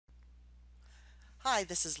Hi,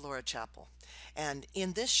 this is Laura Chappell, and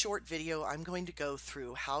in this short video I'm going to go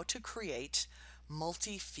through how to create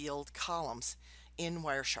multi-field columns in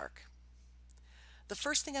Wireshark. The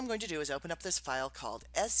first thing I'm going to do is open up this file called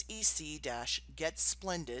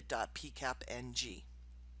sec-getsplendid.pcapng.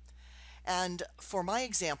 And for my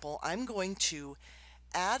example, I'm going to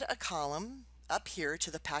add a column up here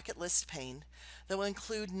to the packet list pane that will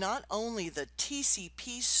include not only the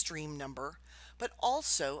TCP stream number, but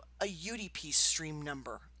also a UDP stream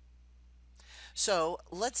number. So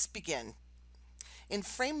let's begin. In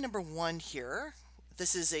frame number 1 here,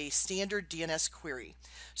 this is a standard DNS query.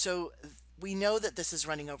 So we know that this is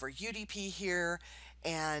running over UDP here,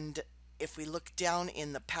 and if we look down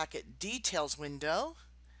in the packet details window,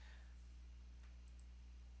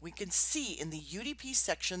 we can see in the UDP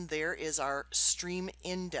section there is our stream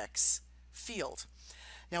index field.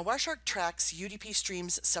 Now Wireshark tracks UDP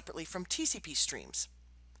streams separately from TCP streams.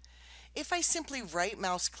 If I simply right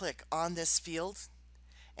mouse click on this field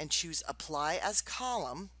and choose apply as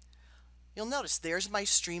column, you'll notice there's my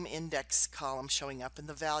stream index column showing up in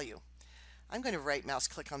the value. I'm going to right mouse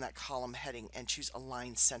click on that column heading and choose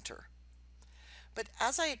align center. But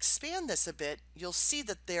as I expand this a bit, you'll see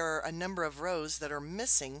that there are a number of rows that are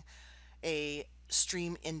missing a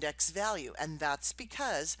stream index value, and that's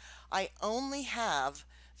because I only have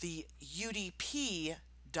the UDP.stream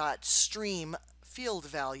field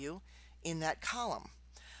value in that column.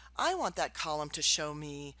 I want that column to show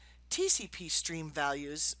me TCP stream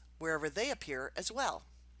values wherever they appear as well.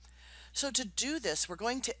 So to do this, we're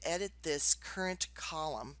going to edit this current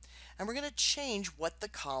column, and we're going to change what the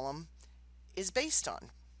column is based on.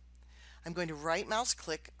 I'm going to right mouse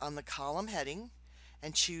click on the column heading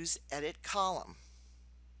and choose Edit Column.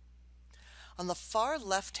 On the far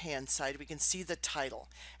left hand side we can see the title,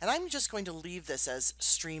 and I'm just going to leave this as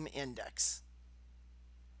Stream Index.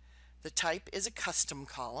 The type is a custom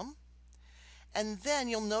column, and then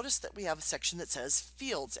you'll notice that we have a section that says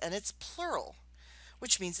Fields, and it's plural,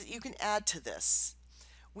 which means that you can add to this.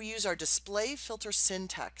 We use our display filter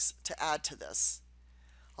syntax to add to this.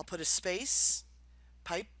 I'll put a space,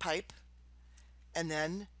 pipe, and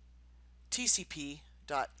then tcp.stream.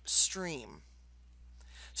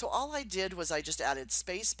 So all I did was I just added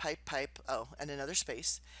space, pipe, and another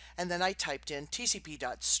space, and then I typed in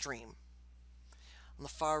tcp.stream. On the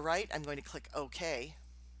far right, I'm going to click OK,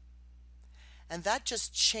 and that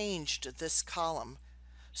just changed this column.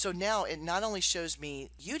 So now it not only shows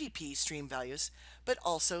me UDP stream values, but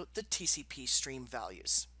also the TCP stream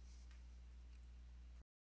values.